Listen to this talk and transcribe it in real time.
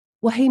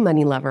Well, hey,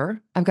 money lover,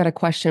 I've got a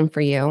question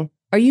for you.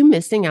 Are you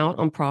missing out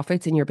on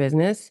profits in your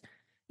business?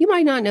 You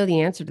might not know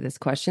the answer to this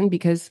question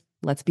because,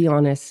 let's be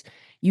honest,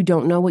 you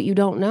don't know what you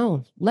don't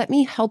know. Let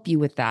me help you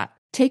with that.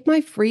 Take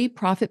my free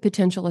profit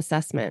potential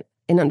assessment.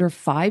 In under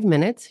 5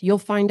 minutes, you'll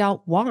find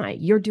out why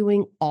you're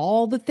doing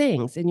all the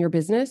things in your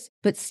business,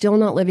 but still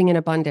not living in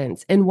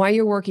abundance, and why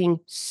you're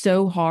working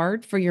so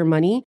hard for your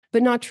money,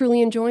 but not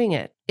truly enjoying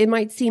it. It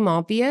might seem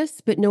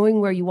obvious, but knowing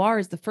where you are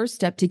is the first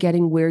step to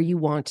getting where you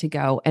want to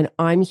go, and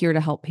I'm here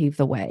to help pave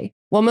the way.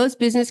 While most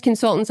business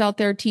consultants out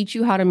there teach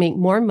you how to make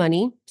more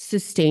money,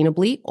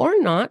 sustainably or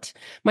not,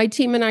 my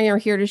team and I are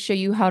here to show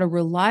you how to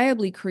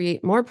reliably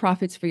create more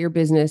profits for your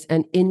business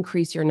and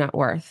increase your net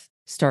worth.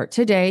 Start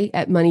today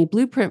at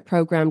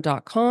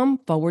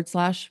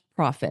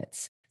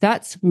moneyblueprintprogram.com/profits.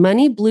 That's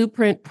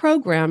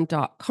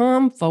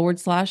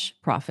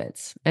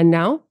moneyblueprintprogram.com/profits. And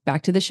now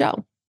back to the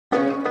show.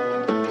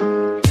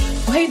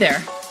 Hey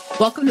there.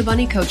 Welcome to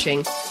Money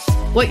Coaching.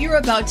 What you're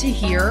about to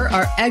hear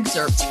are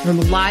excerpts from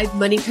live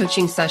money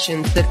coaching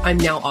sessions that I'm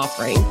now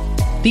offering.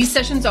 These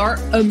sessions are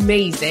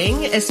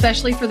amazing,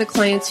 especially for the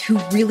clients who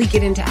really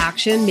get into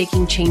action,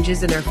 making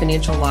changes in their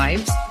financial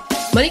lives.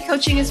 Money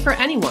coaching is for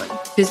anyone,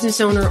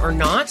 business owner or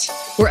not.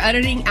 We're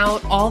editing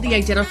out all the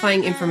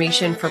identifying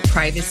information for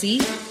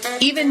privacy.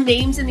 Even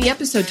names in the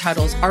episode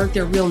titles aren't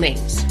their real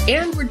names.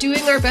 And we're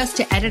doing our best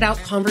to edit out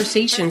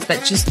conversations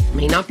that just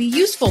may not be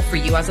useful for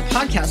you as a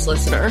podcast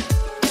listener.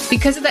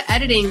 Because of the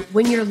editing,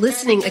 when you're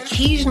listening,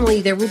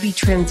 occasionally there will be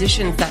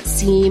transitions that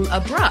seem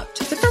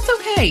abrupt, but that's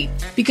okay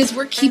because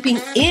we're keeping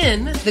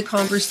in the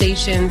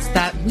conversations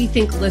that we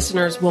think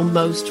listeners will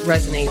most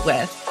resonate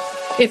with.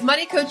 If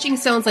money coaching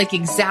sounds like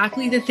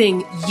exactly the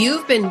thing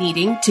you've been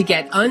needing to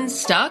get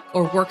unstuck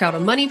or work out a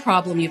money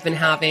problem you've been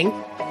having,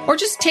 or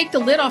just take the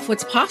lid off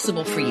what's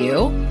possible for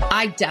you,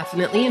 I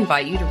definitely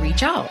invite you to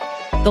reach out.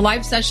 The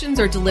live sessions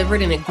are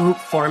delivered in a group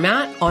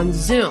format on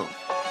Zoom.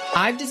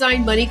 I've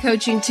designed money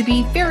coaching to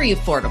be very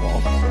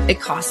affordable. It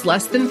costs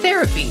less than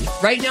therapy.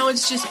 Right now,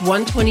 it's just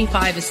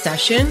 $125 a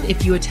session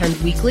if you attend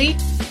weekly,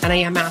 and I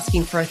am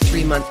asking for a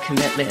 3-month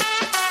commitment.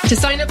 To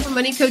sign up for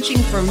money coaching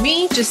from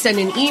me, just send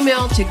an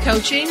email to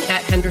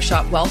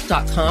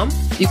coaching@hendershotwealth.com.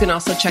 You can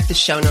also check the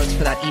show notes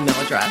for that email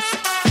address.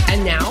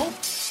 And now,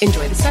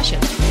 enjoy the session.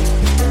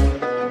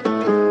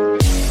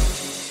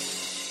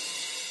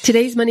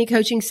 Today's money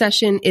coaching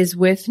session is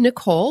with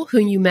Nicole, who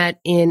you met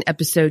in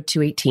episode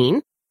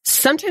 218.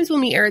 Sometimes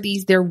when we air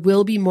these, there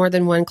will be more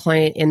than one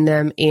client in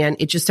them, and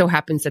it just so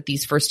happens that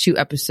these first 2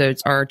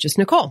 episodes are just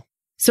Nicole.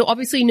 So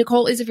obviously,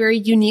 Nicole is a very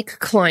unique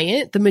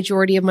client. The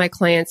majority of my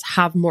clients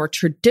have more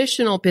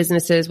traditional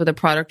businesses with a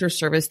product or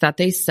service that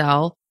they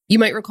sell. You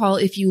might recall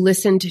if you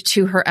listened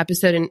to her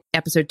episode in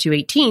episode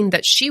 218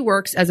 that she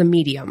works as a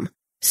medium.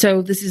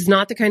 So this is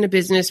not the kind of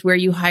business where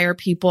you hire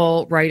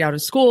people right out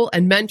of school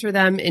and mentor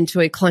them into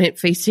a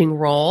client-facing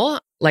role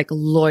like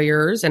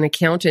lawyers and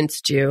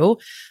accountants do.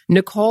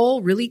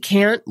 Nicole really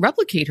can't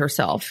replicate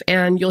herself.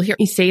 And you'll hear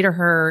me say to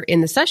her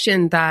in the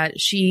session that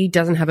she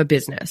doesn't have a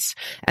business.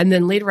 And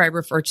then later I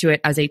refer to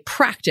it as a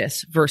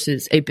practice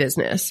versus a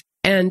business.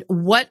 And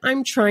what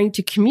I'm trying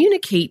to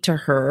communicate to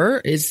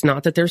her is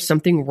not that there's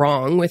something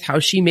wrong with how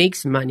she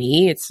makes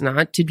money. It's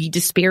not to be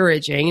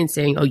disparaging and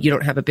saying, oh, you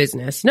don't have a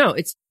business. No,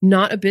 it's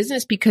not a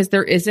business because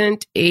there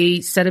isn't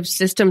a set of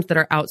systems that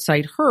are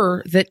outside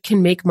her that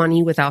can make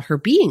money without her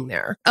being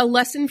there. A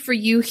lesson for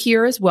you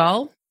here as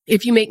well,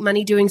 if you make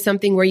money doing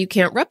something where you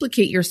can't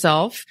replicate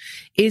yourself,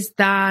 is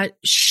that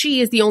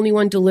she is the only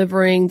one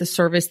delivering the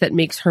service that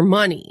makes her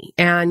money.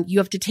 And you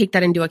have to take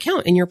that into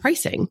account in your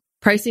pricing.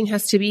 Pricing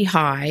has to be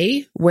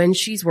high when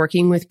she's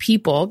working with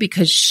people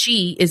because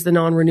she is the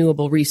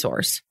non-renewable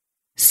resource.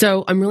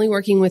 So I'm really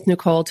working with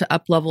Nicole to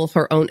up-level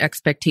her own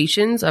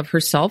expectations of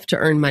herself to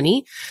earn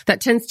money.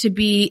 That tends to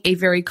be a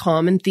very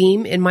common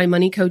theme in my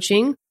money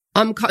coaching.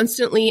 I'm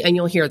constantly, and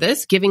you'll hear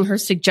this, giving her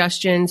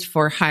suggestions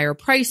for higher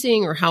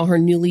pricing or how her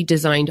newly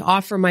designed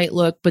offer might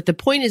look. But the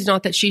point is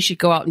not that she should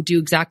go out and do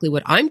exactly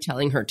what I'm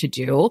telling her to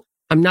do.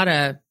 I'm not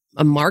a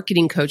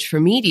marketing coach for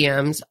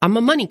mediums. I'm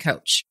a money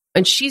coach.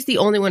 And she's the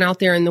only one out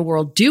there in the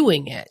world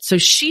doing it. So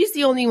she's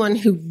the only one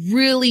who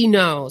really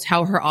knows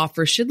how her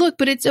offer should look,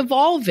 but it's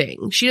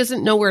evolving. She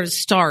doesn't know where to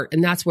start,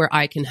 and that's where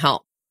I can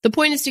help. The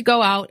point is to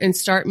go out and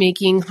start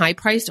making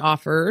high-priced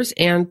offers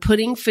and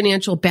putting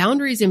financial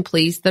boundaries in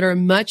place that are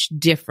much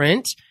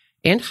different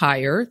and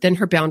higher than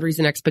her boundaries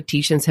and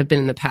expectations have been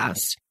in the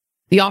past.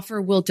 The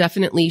offer will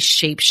definitely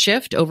shape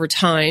shift over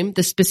time.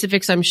 The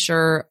specifics, I'm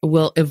sure,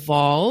 will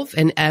evolve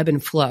and ebb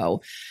and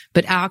flow.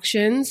 But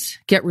actions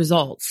get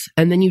results,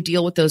 and then you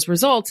deal with those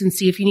results and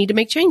see if you need to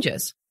make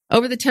changes.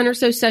 Over the 10 or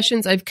so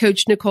sessions I've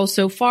coached Nicole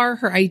so far,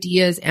 her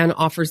ideas and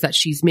offers that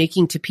she's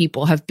making to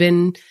people have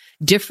been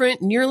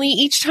different nearly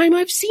each time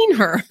I've seen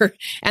her.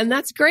 And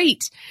that's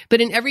great.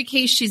 But in every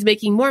case, she's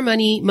making more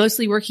money,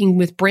 mostly working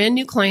with brand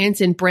new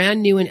clients in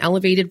brand new and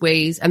elevated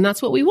ways. And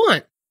that's what we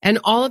want. And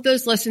all of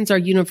those lessons are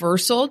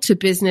universal to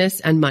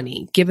business and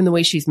money, given the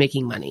way she's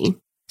making money.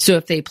 So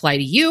if they apply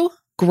to you,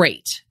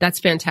 great. That's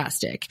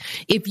fantastic.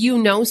 If you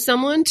know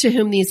someone to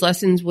whom these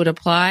lessons would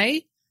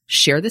apply,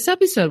 share this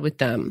episode with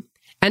them.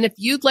 And if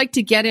you'd like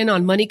to get in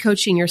on money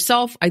coaching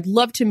yourself, I'd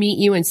love to meet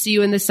you and see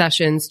you in the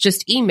sessions.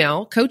 Just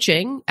email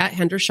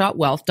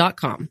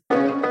coaching@hendershotwealth.com.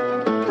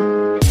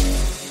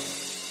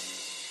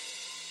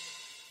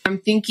 I'm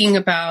thinking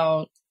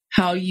about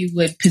how you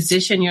would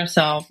position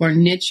yourself or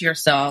niche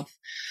yourself,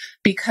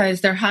 because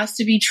there has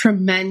to be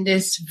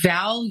tremendous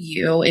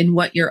value in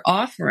what you're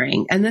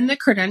offering. And then the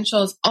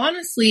credentials,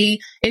 honestly,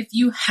 if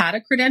you had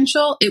a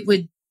credential, it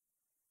would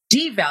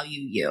devalue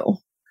you.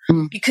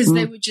 Because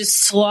they would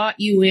just slot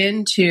you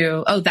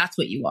into, oh, that's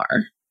what you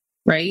are,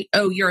 right?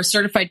 Oh, you're a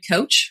certified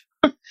coach?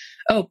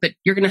 Oh, but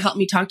you're going to help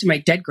me talk to my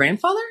dead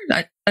grandfather?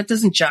 That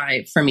doesn't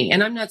jive for me.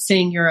 And I'm not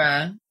saying you're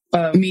a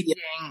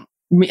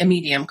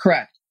medium,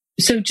 correct.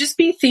 So just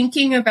be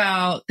thinking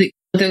about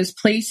those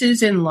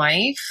places in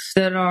life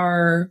that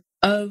are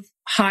of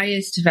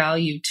highest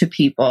value to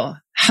people: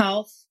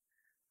 health,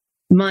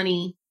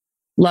 money,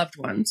 loved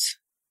ones.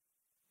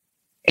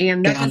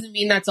 And that doesn't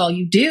mean that's all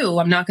you do.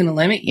 I'm not going to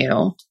limit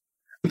you.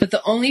 But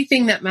the only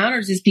thing that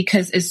matters is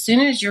because as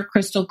soon as you're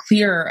crystal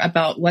clear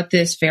about what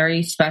this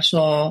very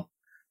special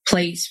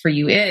place for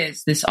you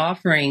is, this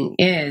offering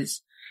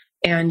is,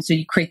 and so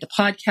you create the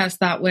podcast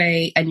that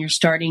way and you're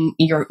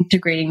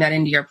integrating that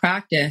into your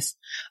practice,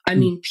 I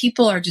mean,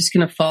 people are just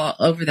going to fall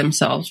over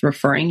themselves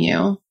referring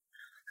you.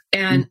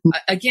 And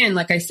again,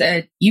 like I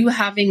said, you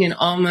having an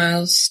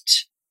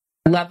almost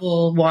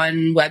level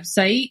 1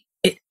 website,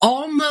 it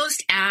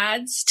almost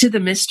adds to the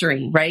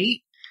mystery,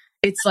 right?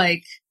 It's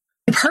like,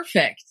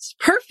 perfect.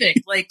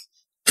 Like,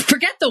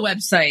 forget the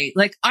website.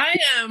 Like, I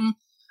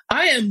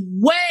am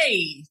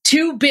way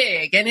too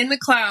big and in the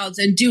clouds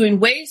and doing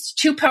way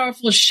too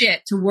powerful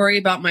shit to worry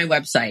about my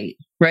website,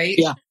 right?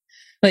 Yeah.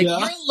 Like,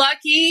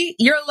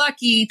 you're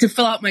lucky to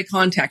fill out my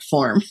contact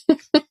form.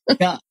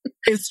 Yeah,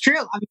 it's true.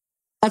 I mean,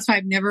 that's why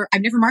I've never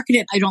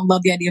marketed. I don't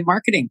love the idea of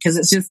marketing because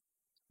it's just,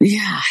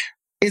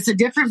 it's a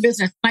different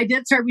business. I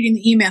did start reading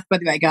the E-Myth, by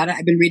the way. I got it.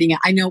 I've been reading it.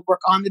 I know work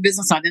on the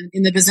business, I'm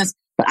in the business,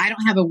 but I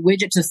don't have a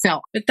widget to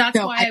sell. But that's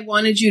why I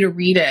wanted you to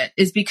read it,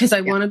 is because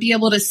I want to be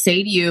able to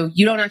say to you,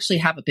 you don't actually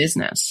have a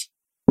business.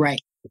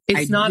 Right.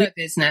 It's not a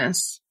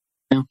business.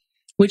 No.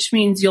 Which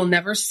means you'll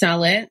never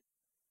sell it.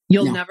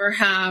 You'll never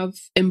have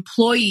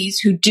employees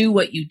who do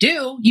what you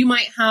do. You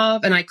might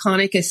have an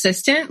iconic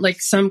assistant,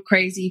 like some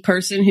crazy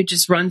person who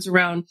just runs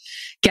around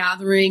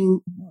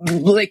gathering,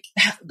 like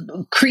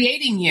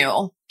creating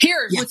you.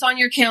 Here's what's on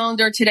your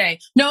calendar today.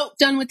 No,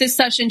 done with this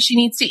session. She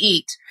needs to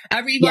eat.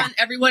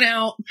 Everyone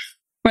out,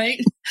 right?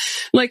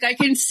 Like, I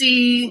can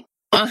see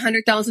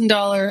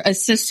 $100,000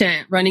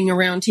 assistant running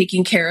around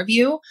taking care of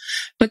you,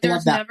 but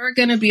there's never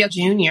going to be a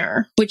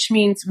junior, which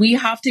means we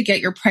have to get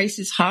your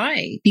prices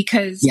high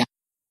because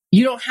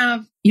you don't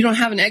have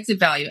an exit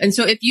value. And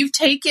so if you've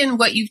taken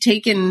what you've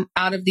taken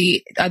out of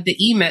the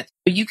E-Myth,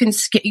 you can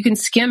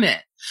skim it.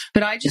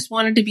 But I just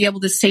wanted to be able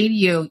to say to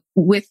you,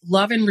 with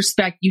love and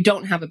respect, you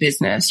don't have a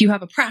business. You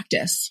have a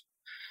practice.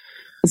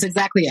 That's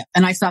exactly it.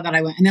 And I saw that.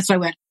 And that's why I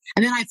went.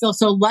 And then I feel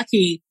so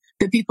lucky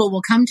that people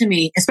will come to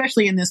me,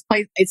 especially in this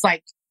place. It's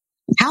like,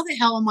 how the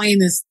hell am I in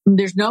this?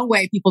 There's no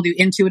way people do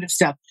intuitive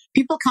stuff.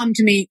 People come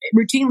to me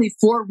routinely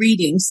for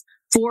readings,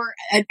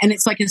 and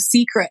it's like a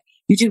secret.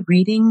 You do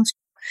readings?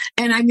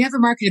 And I've never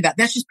marketed that.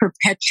 That's just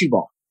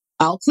perpetual.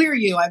 I'll clear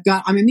you.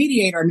 I'm a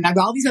mediator. I mean, I've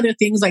got all these other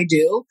things I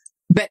do,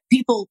 but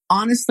people,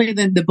 honestly,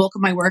 the bulk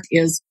of my work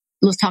is,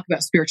 let's talk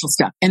about spiritual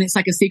stuff. And it's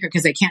like a secret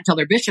because they can't tell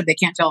their bishop. They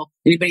can't tell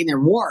anybody in their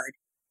ward.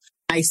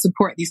 I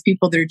support these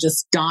people that are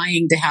just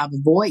dying to have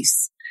a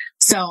voice.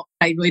 So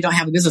I really don't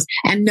have a business,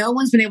 and no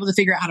one's been able to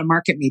figure out how to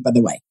market me, by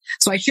the way.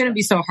 So I shouldn't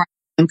be so hard on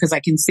them because I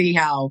can see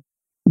how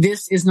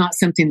this is not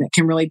something that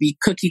can really be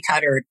cookie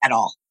cuttered at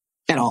all.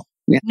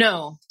 Yeah.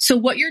 No. So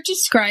what you're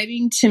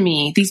describing to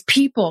me, these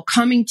people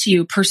coming to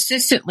you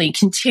persistently,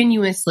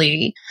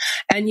 continuously,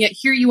 and yet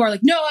here you are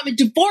like, no, I'm a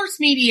divorce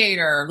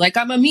mediator. Like,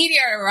 I'm a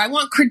mediator. I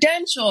want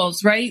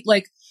credentials, right?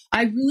 Like,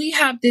 I really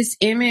have this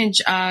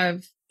image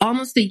of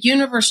almost the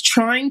universe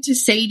trying to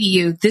say to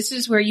you, this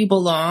is where you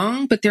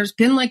belong. But there's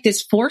been like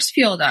this force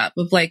field up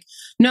of like,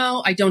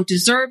 no, I don't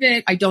deserve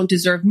it. I don't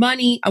deserve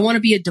money. I want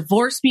to be a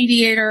divorce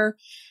mediator.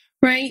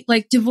 Right?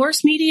 Like,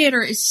 divorce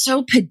mediator is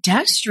so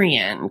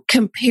pedestrian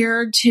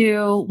compared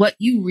to what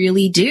you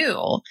really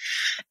do.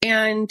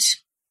 And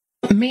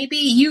maybe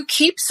you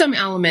keep some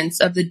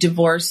elements of the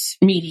divorce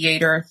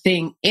mediator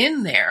thing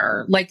in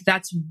there. Like,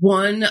 that's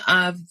one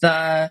of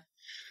the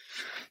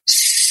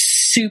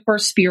super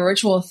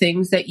spiritual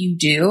things that you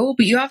do,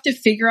 but you have to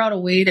figure out a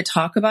way to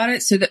talk about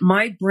it so that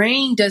my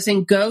brain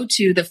doesn't go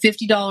to the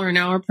 $50 an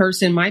hour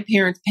person my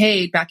parents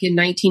paid back in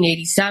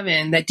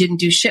 1987 that didn't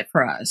do shit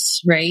for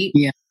us. Right?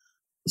 Yeah.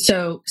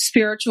 So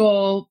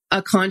spiritual,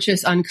 a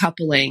conscious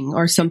uncoupling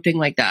or something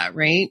like that,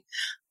 right?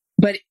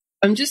 But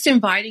I'm just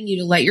inviting you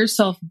to let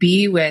yourself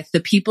be with the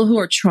people who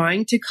are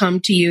trying to come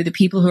to you, the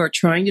people who are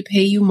trying to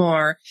pay you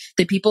more,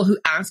 the people who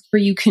ask for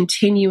you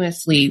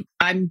continuously.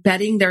 I'm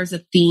betting there's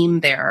a theme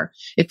there.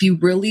 If you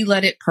really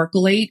let it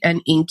percolate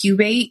and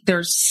incubate,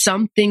 there's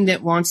something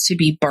that wants to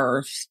be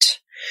birthed.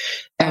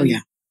 Oh,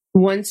 yeah.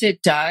 Once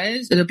it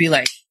does, it'll be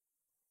like,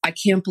 I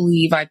can't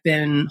believe I've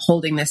been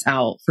holding this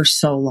out for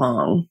so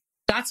long.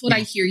 That's what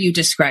I hear you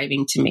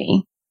describing to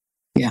me.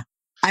 Yeah.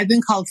 I've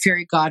been called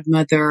fairy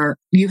godmother.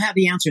 You have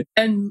the answer.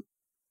 And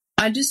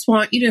I just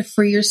want you to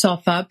free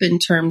yourself up in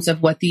terms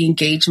of what the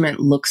engagement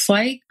looks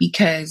like,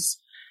 because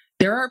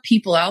there are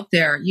people out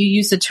there. You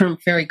use the term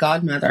fairy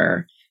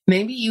godmother.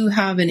 Maybe you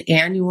have an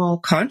annual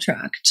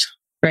contract,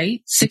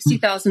 right?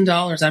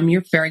 $60,000. I'm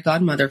your fairy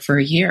godmother for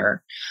a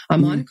year.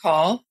 I'm on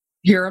call.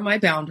 Here are my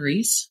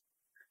boundaries.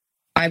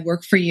 I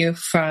work for you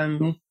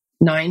from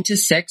 9 to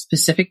 6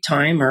 Pacific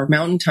time or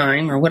Mountain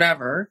time or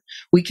whatever.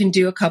 We can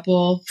do a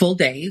couple full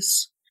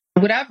days,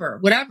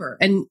 whatever.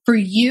 And for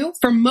you,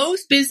 for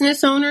most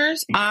business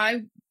owners,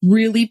 I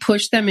really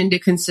push them into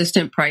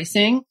consistent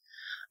pricing.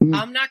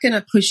 I'm not going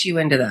to push you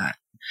into that.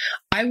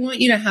 I want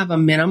you to have a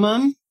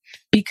minimum,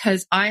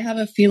 because I have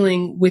a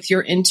feeling with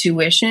your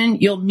intuition,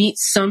 you'll meet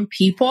some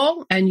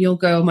people and you'll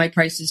go, my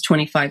price is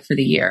 25 for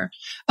the year.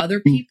 Other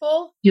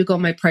people, you'll go,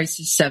 my price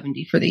is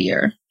 70 for the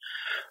year.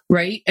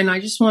 Right. And I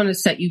just want to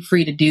set you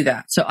free to do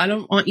that. So I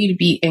don't want you to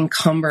be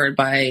encumbered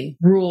by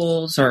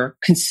rules or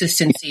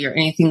consistency or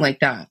anything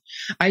like that.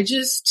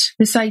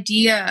 This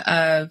idea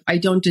of, I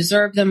don't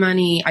deserve the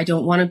money. I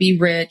don't want to be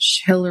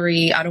rich,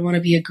 Hillary. I don't want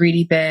to be a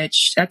greedy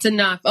bitch. That's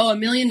enough. Oh, $1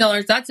 million.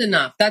 That's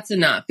enough. That's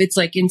enough. It's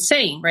like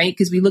insane, right?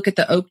 Because we look at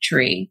the oak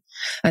tree,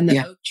 and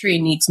the oak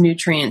tree needs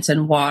nutrients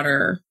and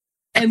water.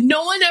 And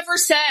no one ever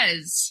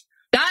says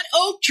that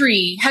oak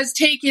tree has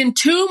taken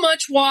too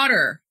much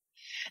water.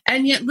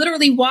 And yet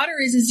literally water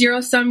is a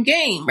zero-sum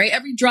game, right?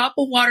 Every drop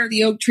of water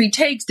the oak tree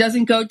takes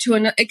doesn't go to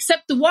another,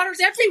 except the water's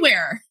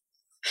everywhere.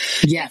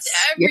 Yes. It's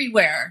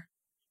everywhere,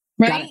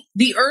 right?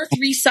 The earth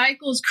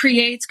recycles,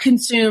 creates,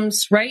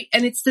 consumes, right?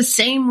 And it's the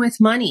same with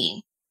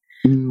money.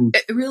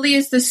 It really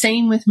is the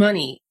same with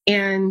money.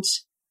 And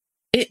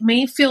it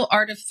may feel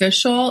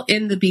artificial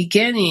in the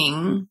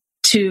beginning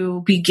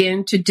to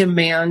begin to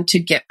demand to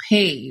get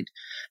paid.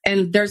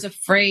 And there's a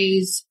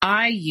phrase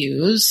I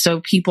use, so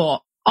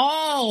people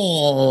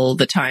all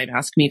the time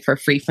ask me for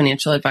free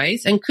financial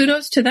advice, and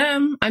kudos to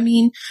them. I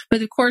mean,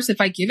 but of course, if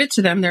I give it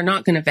to them, they're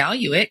not going to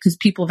value it, because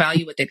people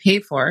value what they pay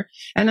for.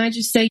 And I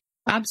just say,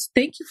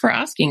 thank you for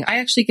asking. I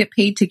actually get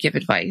paid to give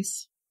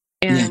advice.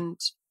 And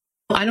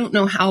I don't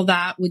know how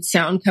that would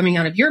sound coming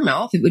out of your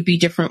mouth. It would be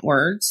different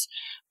words,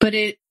 but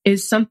it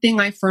is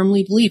something I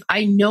firmly believe.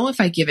 I know if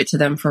I give it to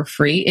them for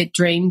free, it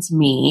drains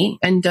me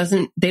and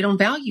they don't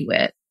value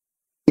it.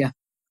 Yeah.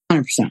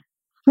 100%.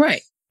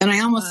 Right. And I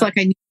almost I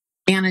need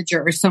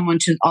manager or someone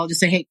to, I'll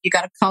just say, hey, you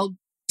got to call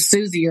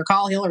Susie or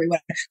call Hillary,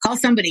 whatever. Call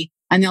somebody,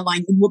 and they'll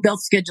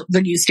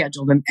you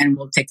schedule them, and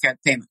we'll take care of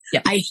the payment.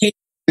 Yeah. I hate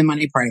the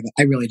money part of it.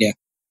 I really do.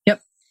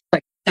 Yep.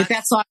 Like if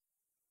that's all,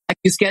 like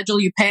you schedule,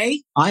 you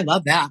pay. I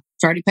love that.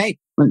 It's already paid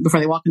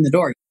before they walk in the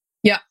door.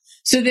 Yeah.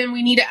 So then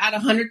we need to add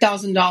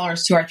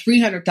 $100,000 to our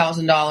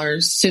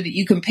 $300,000 so that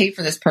you can pay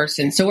for this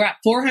person. So we're at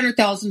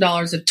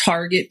 $400,000 of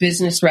target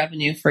business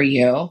revenue for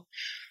you.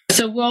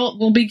 So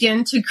we'll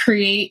begin to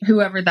create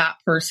whoever that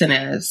person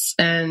is.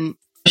 And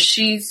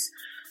she's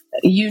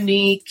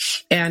unique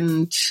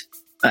and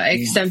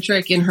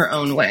eccentric in her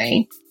own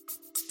way.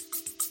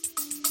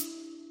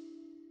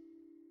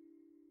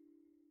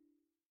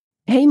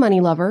 Hey,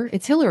 money lover,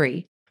 it's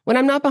Hillary. When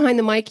I'm not behind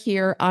the mic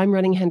here, I'm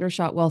running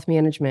Hendershot Wealth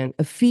Management,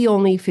 a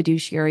fee-only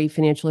fiduciary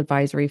financial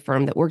advisory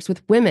firm that works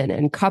with women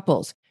and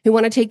couples who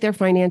want to take their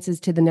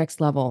finances to the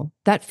next level.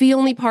 That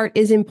fee-only part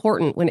is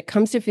important when it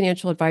comes to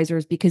financial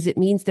advisors, because it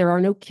means there are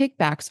no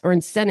kickbacks or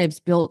incentives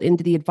built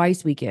into the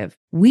advice we give.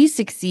 We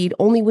succeed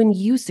only when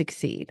you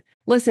succeed.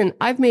 Listen,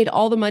 I've made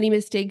all the money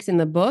mistakes in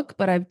the book,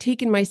 but I've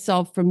taken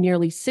myself from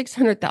nearly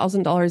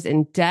 $600,000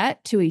 in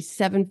debt to a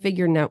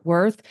 7-figure net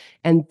worth,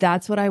 and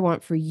that's what I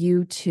want for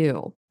you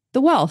too. The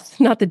wealth,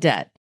 not the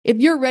debt. If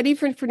you're ready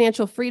for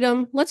financial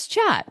freedom, let's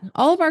chat.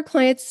 All of our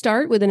clients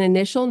start with an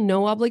initial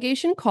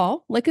no-obligation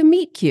call, like a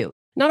meet cute.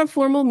 Not a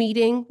formal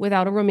meeting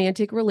without a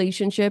romantic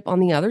relationship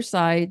on the other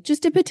side,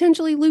 just a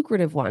potentially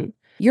lucrative one.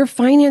 Your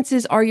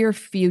finances are your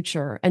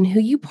future, and who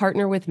you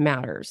partner with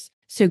matters.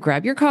 So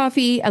grab your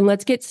coffee and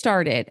let's get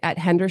started at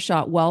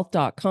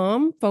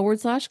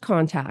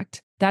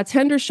hendershotwealth.com/contact. That's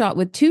Hendershot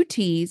with 2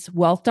 T's,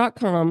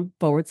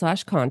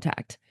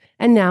 wealth.com/contact.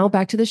 And now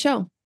back to the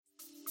show.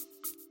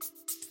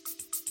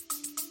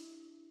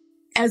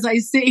 As I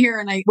sit here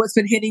and what's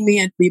been hitting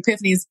me at the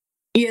epiphanies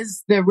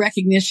is the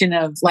recognition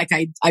of, like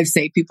I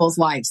say, people's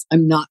lives.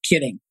 I'm not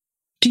kidding.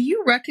 Do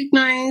you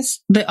recognize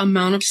the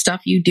amount of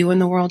stuff you do in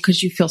the world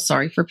because you feel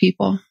sorry for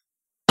people?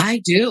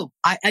 I do.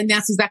 And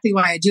that's exactly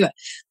why I do it.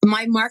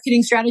 My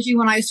marketing strategy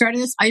when I started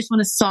this, I just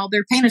want to solve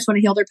their pain. I just want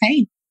to heal their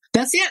pain.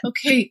 That's it.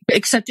 Okay.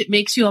 Except it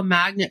makes you a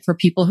magnet for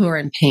people who are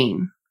in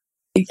pain.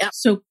 Yeah.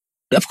 So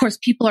of course,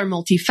 people are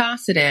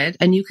multifaceted,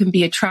 and you can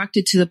be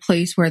attracted to the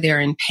place where they're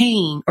in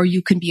pain, or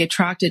you can be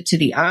attracted to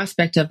the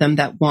aspect of them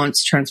that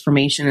wants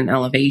transformation and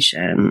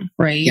elevation,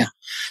 right? Yeah.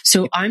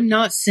 So I'm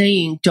not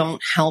saying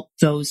don't help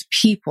those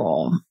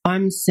people.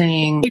 I'm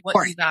saying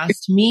what you've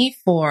asked me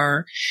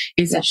for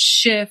is a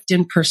shift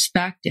in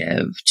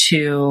perspective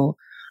to,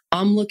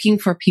 I'm looking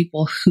for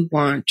people who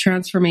want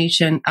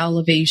transformation,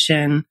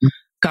 elevation,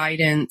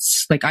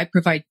 guidance. Like, I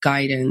provide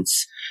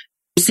guidance.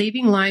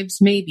 Saving lives,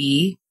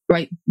 maybe,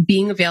 right?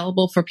 Being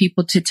available for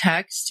people to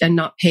text and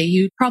not pay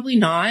you, probably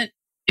not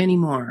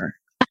anymore,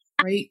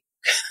 right?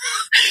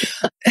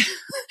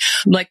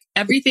 Like,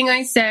 everything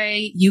I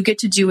say, you get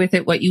to do with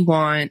it what you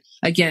want.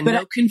 Again,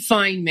 no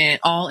confinement,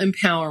 all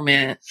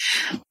empowerment.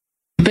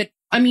 But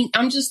I mean,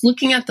 I'm just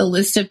looking at the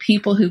list of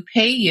people who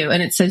pay you,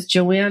 and it says,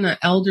 Joanna,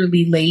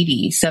 elderly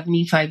lady,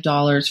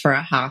 $75 for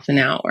a half an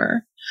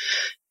hour.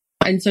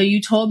 And so you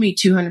told me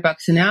 $200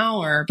 an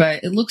hour,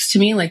 but it looks to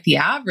me like the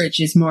average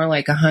is more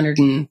like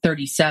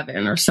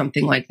 137 or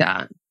something like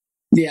that.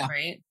 Yeah.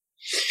 Right.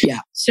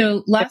 Yeah.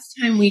 So last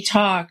time we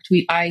talked,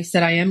 I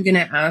said, I am going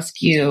to ask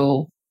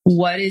you,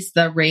 what is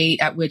the rate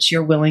at which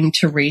you're willing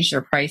to raise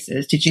your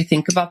prices? Did you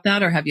think about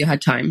that, or have you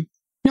had time?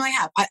 No, I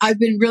have. I've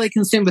been really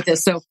consumed with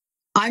this. So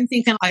I'm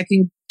thinking I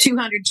can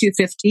 200,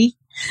 250.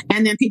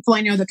 And then people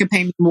I know that can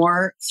pay me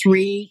more,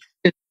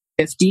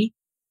 350.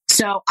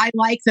 So I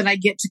like that I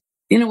get to,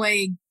 in a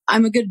way,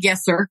 I'm a good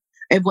guesser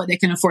of what they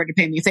can afford to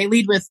pay me. If they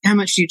lead with how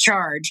much do you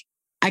charge,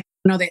 I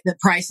know that the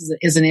price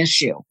is an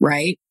issue,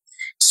 right?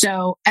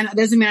 So, and it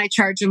doesn't mean I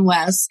charge them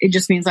less. It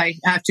just means I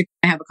have to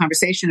have a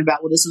conversation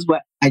about, well, this is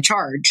what I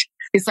charge.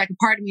 It's like a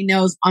part of me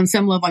knows on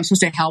some level I'm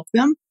supposed to help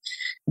them.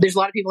 There's a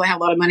lot of people that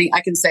have a lot of money.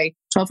 I can say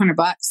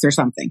 $1,200 or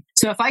something.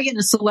 So if I get in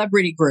a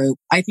celebrity group,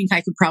 I think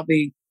I could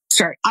probably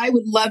start. I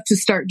would love to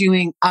start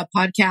doing a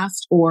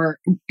podcast or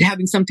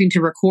having something to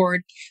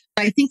record.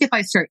 I think if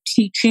I start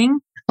teaching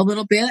a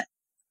little bit,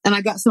 and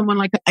I got someone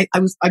like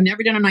I've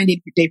never done a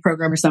 90-day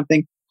program or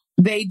something.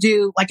 They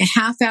do like a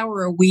half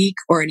hour a week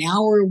or an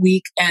hour a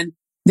week, and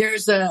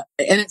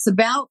it's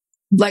about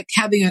like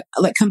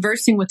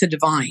conversing with the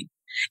divine.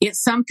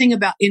 It's something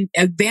about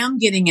them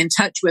getting in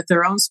touch with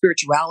their own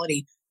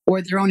spirituality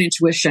or their own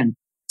intuition.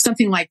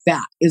 Something like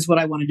that is what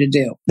I wanted to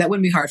do. That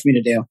wouldn't be hard for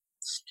me to do.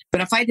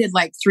 But if I did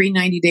like 3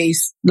 90-day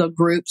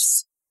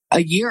groups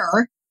a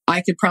year,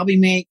 I could probably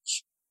make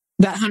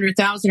that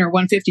 100,000 or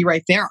 150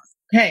 right there.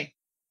 Okay.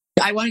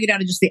 I want to get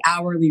out of just the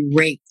hourly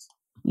rate.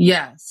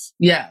 Yes.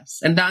 Yes.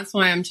 And that's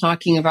why I'm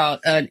talking about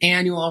an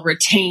annual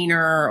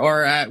retainer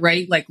or,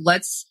 right? Like,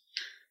 let's,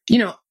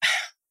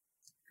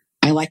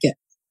 I like it.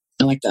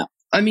 I like that.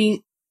 I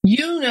mean,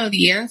 you know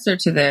the answer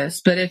to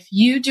this, but if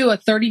you do a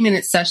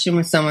 30-minute session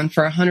with someone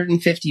for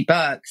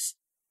 $150,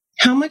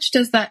 how much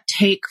does that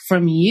take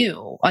from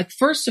you? Like,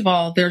 first of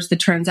all, there's the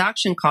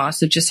transaction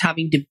cost of just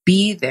having to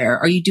be there.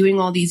 Are you doing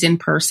all these in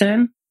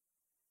person?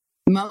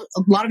 A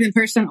lot of in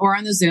person or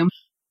on the Zoom.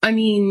 I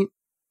mean,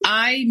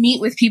 I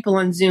meet with people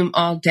on Zoom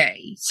all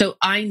day, so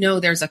I know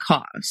there's a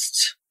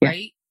cost,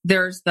 right?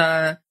 There's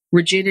the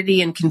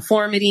rigidity and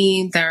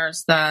conformity.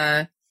 There's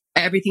the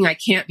everything I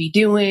can't be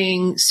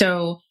doing.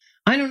 So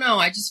I don't know.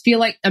 I just feel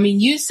like,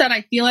 you said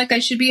I feel like I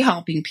should be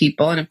helping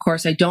people. And of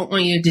course, I don't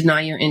want you to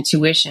deny your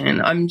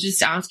intuition. I'm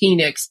just asking you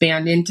to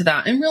expand into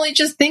that and really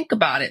just think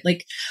about it.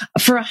 Like,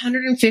 for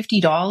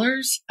 $150,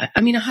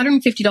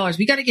 $150,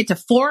 we got to get to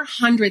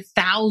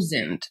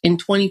 400,000 in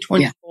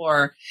 2024.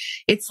 Yeah.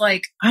 It's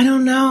like, I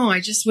don't know.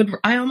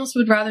 I almost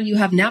would rather you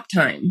have nap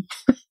time.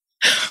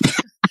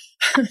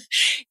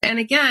 And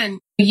again,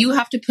 you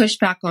have to push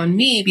back on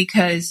me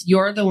because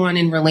you're the one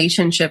in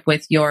relationship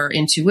with your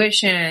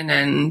intuition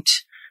and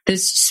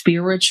this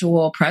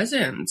spiritual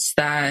presence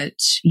that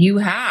you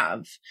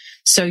have.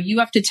 So you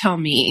have to tell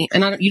me,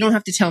 and you don't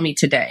have to tell me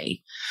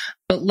today,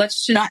 but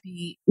let's just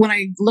when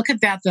I look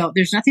at that though,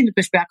 there's nothing to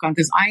push back on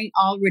because I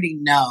already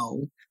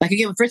know. Like,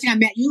 again, the first thing I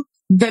met you,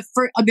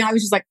 I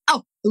was just like,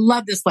 oh,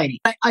 love this lady.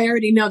 I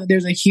already know that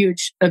there's a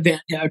huge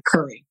event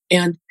occurring.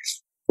 And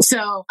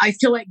so I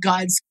feel like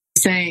God's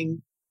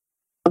saying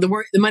the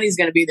money's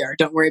going to be there.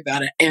 Don't worry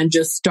about it. And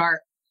just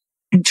start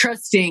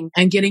trusting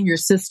and getting your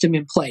system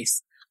in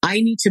place.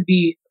 I need to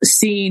be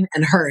seen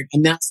and heard.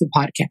 And that's the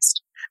podcast.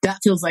 That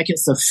feels like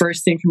it's the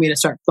first thing for me to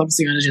start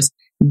focusing on, is just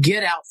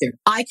get out there.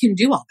 I can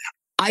do all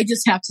that. I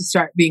just have to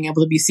start being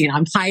able to be seen.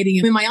 I'm hiding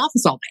in my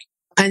office all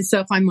day. And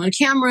so if I'm on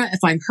camera, if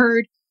I'm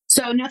heard,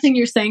 so nothing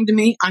you're saying to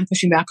me, I'm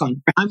pushing back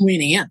on. I'm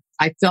leaning in.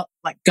 I felt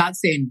like God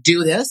saying,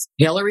 do this.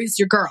 Hillary's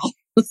your girl.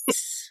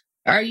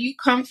 Are you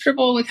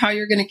comfortable with how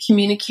you're going to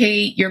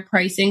communicate your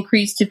price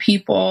increase to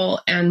people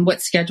and what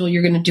schedule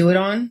you're going to do it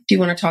on? Do you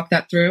want to talk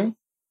that through?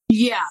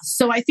 Yeah.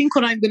 So I think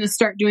what I'm going to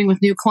start doing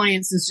with new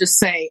clients is just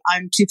say,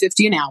 I'm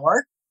 $250 an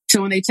hour.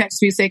 So when they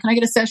text me, say, can I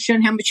get a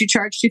session? How much you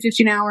charge?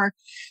 $250 an hour.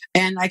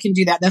 And I can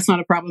do that. That's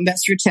not a problem.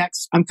 That's your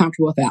text. I'm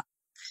comfortable with that.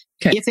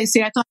 Okay. If they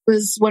say, I thought it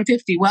was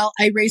 $150, well,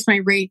 I raised my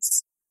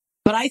rates.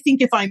 But I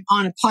think if I'm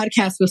on a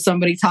podcast with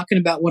somebody talking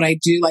about what I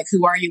do, like,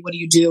 who are you? What do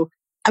you do?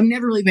 I've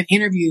never really been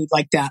interviewed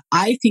like that.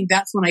 I think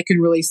that's when I can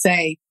really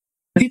say,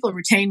 People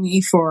retain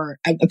me for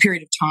a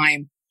period of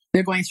time.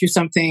 They're going through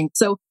something.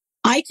 So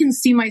I can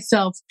see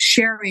myself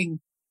sharing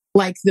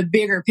like the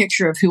bigger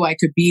picture of who I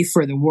could be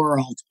for the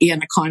world in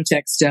the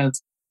context of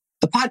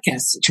a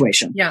podcast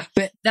situation. Yeah.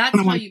 But that's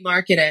how you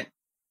market it.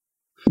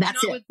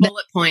 That's Not it. with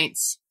bullet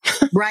points.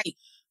 Right.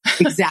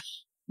 Exactly.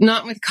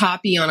 Not with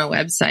copy on a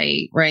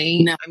website, right?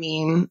 No. I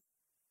mean,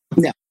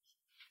 no.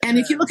 And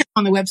if you look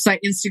on the website,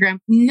 Instagram,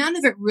 none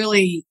of it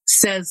really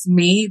says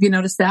me. Have you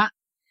noticed that?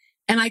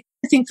 And I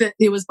think that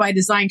it was by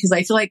design because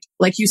I feel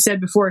like you said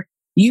before,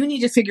 you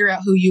need to figure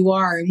out who you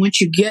are. And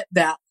once you get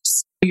that,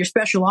 your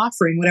special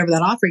offering, whatever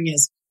that offering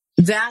is,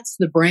 that's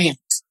the brand.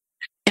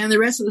 And the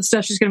rest of the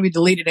stuff's just going to be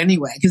deleted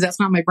anyway because that's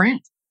not my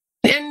brand.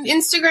 And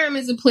Instagram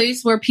is a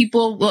place where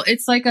people, well,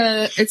 it's like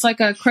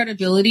a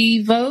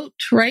credibility vote,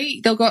 right?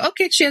 They'll go,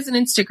 okay, she has an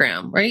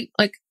Instagram, right?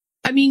 Like,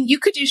 I mean, you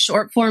could do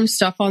short form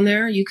stuff on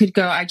there. You could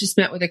go, I just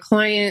met with a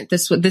client.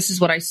 This is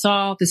what I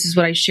saw. This is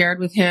what I shared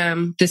with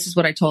him. This is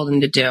what I told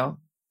him to do.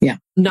 Yeah.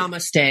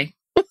 Namaste.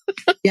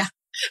 Yeah.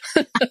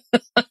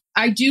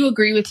 I do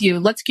agree with you.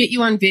 Let's get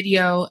you on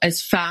video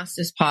as fast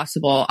as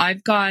possible. I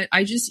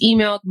just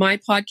emailed my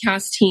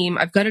podcast team.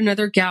 I've got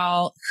another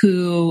gal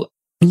who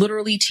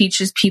literally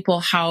teaches people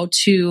how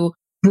to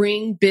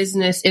bring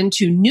business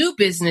into new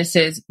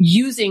businesses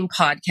using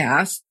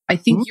podcasts. I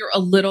think you're a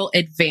little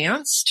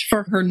advanced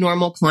for her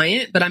normal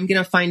client, but I'm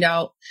going to find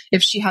out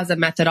if she has a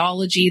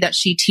methodology that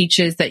she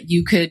teaches that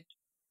you could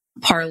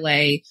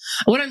parlay.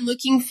 What I'm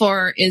looking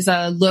for is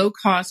a low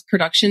cost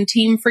production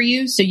team for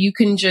you. So you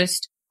can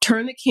just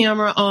turn the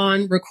camera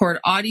on, record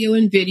audio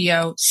and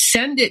video,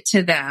 send it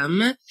to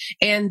them,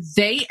 and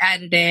they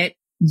edit it.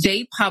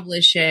 They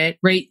publish it,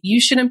 right? You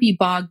shouldn't be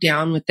bogged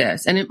down with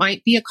this. And it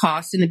might be a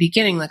cost in the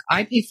beginning. Like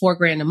I pay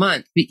 $4,000 a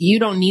month, but you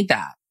don't need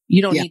that.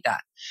 You don't need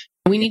that.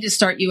 We need to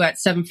start you at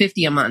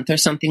 $750 a month or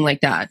something like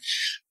that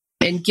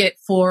and get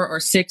 4 or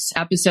 6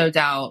 episodes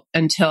out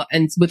and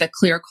with a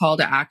clear call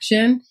to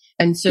action.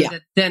 And so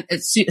that then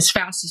as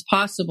fast as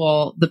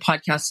possible, the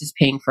podcast is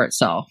paying for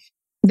itself.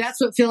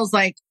 That's what feels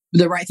like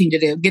the right thing to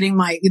do. Getting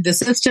the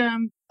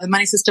system, the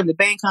money system, the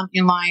bank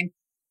in line.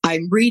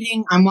 I'm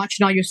reading, I'm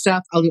watching all your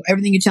stuff. I'll do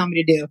everything you tell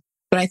me to do.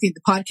 But I think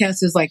the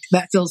podcast is like,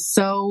 that feels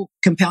so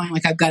compelling.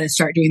 Like I've got to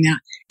start doing that.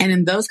 And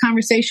in those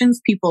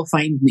conversations, people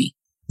find me.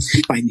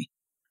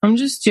 I'm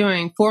just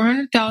doing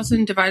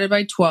 400,000 divided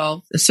by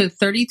 12. So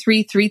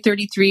 33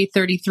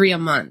 a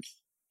month.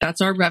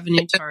 That's our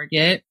revenue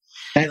target.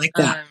 I like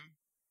that.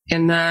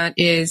 And that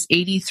is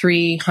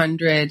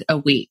 8,300 a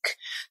week.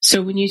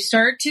 So when you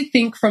start to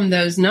think from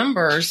those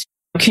numbers,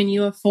 can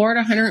you afford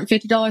a $150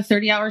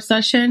 30-hour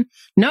session?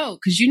 No,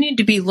 because you need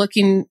to be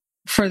looking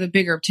for the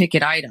bigger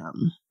ticket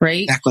item,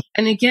 right? Exactly.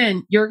 And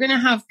again, you're going to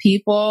have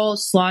people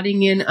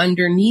slotting in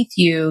underneath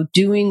you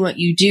doing what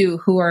you do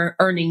who are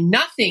earning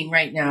nothing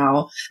right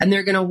now. And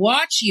they're going to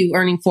watch you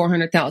earning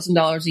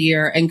 $400,000 a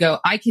year and go,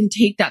 I can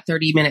take that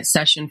 30-minute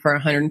session for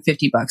 $150.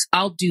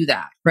 I'll do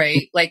that,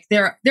 right? Like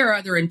there are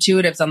other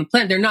intuitives on the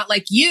planet. They're not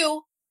like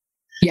you.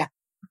 Yeah.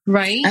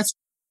 Right?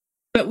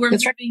 But we're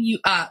moving you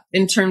up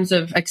in terms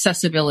of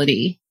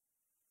accessibility.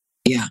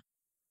 Yeah.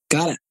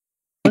 Got it.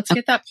 Let's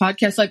get that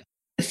podcast. Like,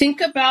 think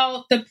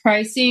about the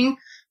pricing.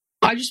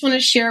 I just want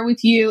to share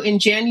with you in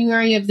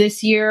January of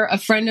this year, a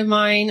friend of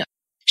mine,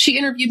 she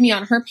interviewed me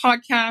on her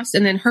podcast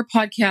and then her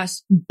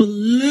podcast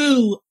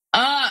blew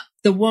up.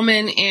 The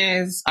woman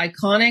is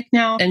iconic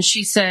now. And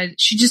she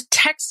just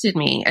texted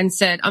me and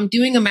said, I'm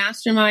doing a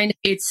mastermind.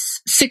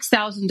 It's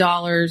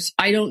 $6,000.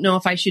 I don't know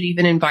if I should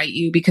even invite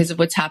you because of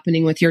what's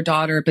happening with your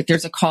daughter, but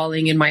there's a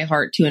calling in my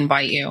heart to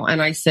invite you.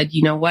 And I said,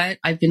 you know what?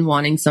 I've been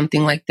wanting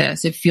something like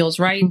this. It feels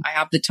right. I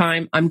have the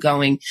time. I'm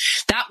going.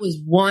 That was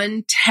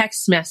one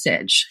text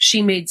message.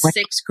 She made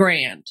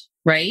 $6,000,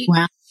 right?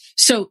 Wow.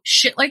 So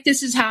shit like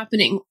this is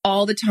happening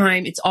all the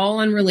time. It's all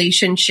on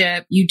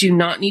relationship. You do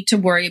not need to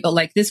worry about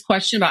like this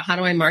question about how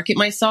do I market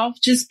myself?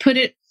 Just put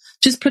it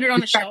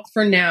on the shelf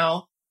for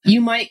now. You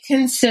might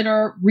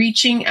consider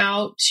reaching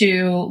out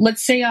to,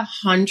 let's say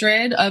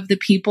 100 of the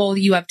people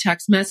you have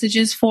text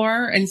messages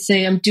for and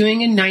say, I'm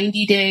doing a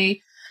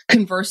 90-day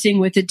conversing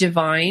with the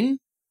divine.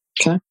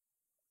 Okay.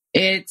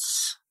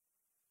 It's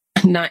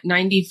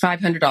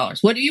 $9,500.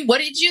 What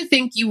did you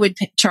think you would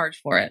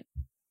charge for it?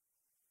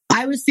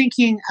 I was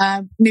thinking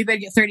maybe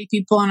I'd get 30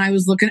 people and I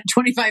was looking at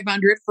 $2,500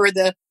 for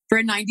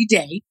a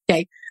 90-day.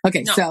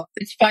 Okay. No, so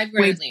it's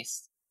 $5,000 at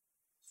least.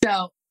 So,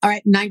 all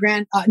right,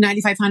 $9,000,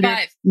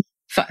 $9,500.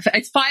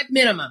 It's 5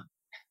 minimum.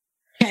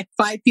 Okay.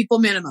 5 people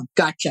minimum.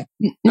 Gotcha.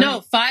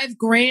 No,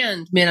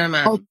 $5,000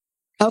 minimum. Oh,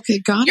 okay.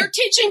 Got it. You're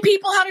teaching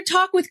people how to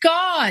talk with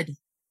God.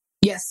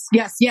 Yes.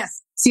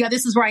 See,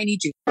 this is where I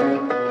need you.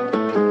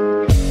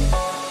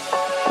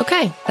 Okay.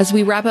 Okay, as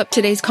we wrap up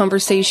today's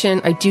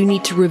conversation, I do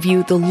need to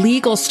review the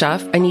legal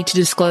stuff I need to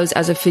disclose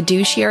as a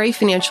fiduciary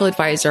financial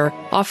advisor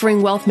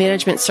offering wealth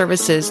management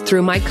services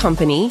through my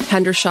company,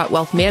 Hendershot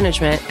Wealth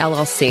Management,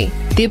 LLC.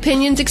 The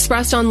opinions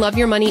expressed on Love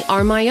Your Money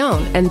are my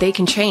own, and they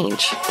can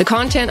change. The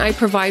content I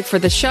provide for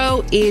the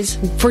show is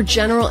for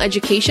general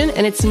education,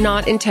 and it's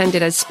not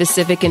intended as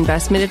specific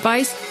investment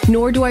advice,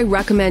 nor do I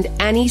recommend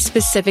any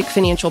specific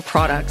financial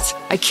products.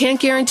 I can't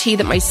guarantee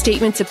that my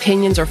statements,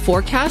 opinions, or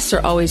forecasts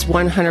are always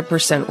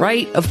 100%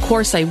 right. Of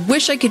course, I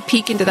wish I could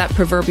peek into that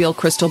proverbial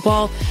crystal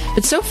ball,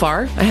 but so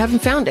far, I haven't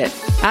found it.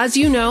 As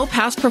you know,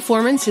 past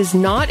performance is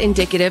not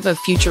indicative of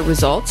future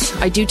results.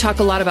 I do talk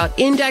a lot about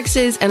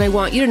indexes, and I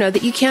want you to know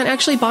that you can't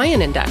actually buy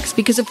an index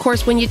because, of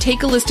course, when you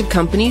take a list of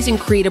companies and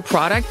create a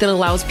product that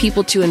allows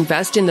people to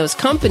invest in those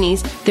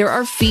companies, there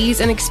are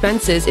fees and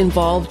expenses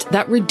involved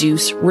that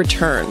reduce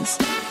returns.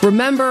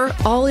 Remember,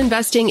 all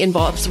investing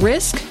involves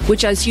risk,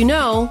 which, as you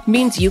know,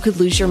 means you could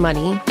lose your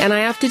money. And I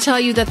have to tell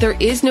you that there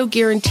is no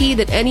guarantee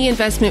that any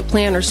investment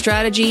plan or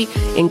strategy,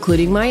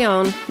 including my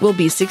own, will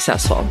be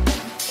successful.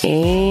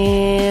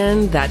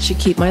 And that should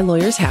keep my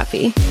lawyers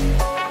happy.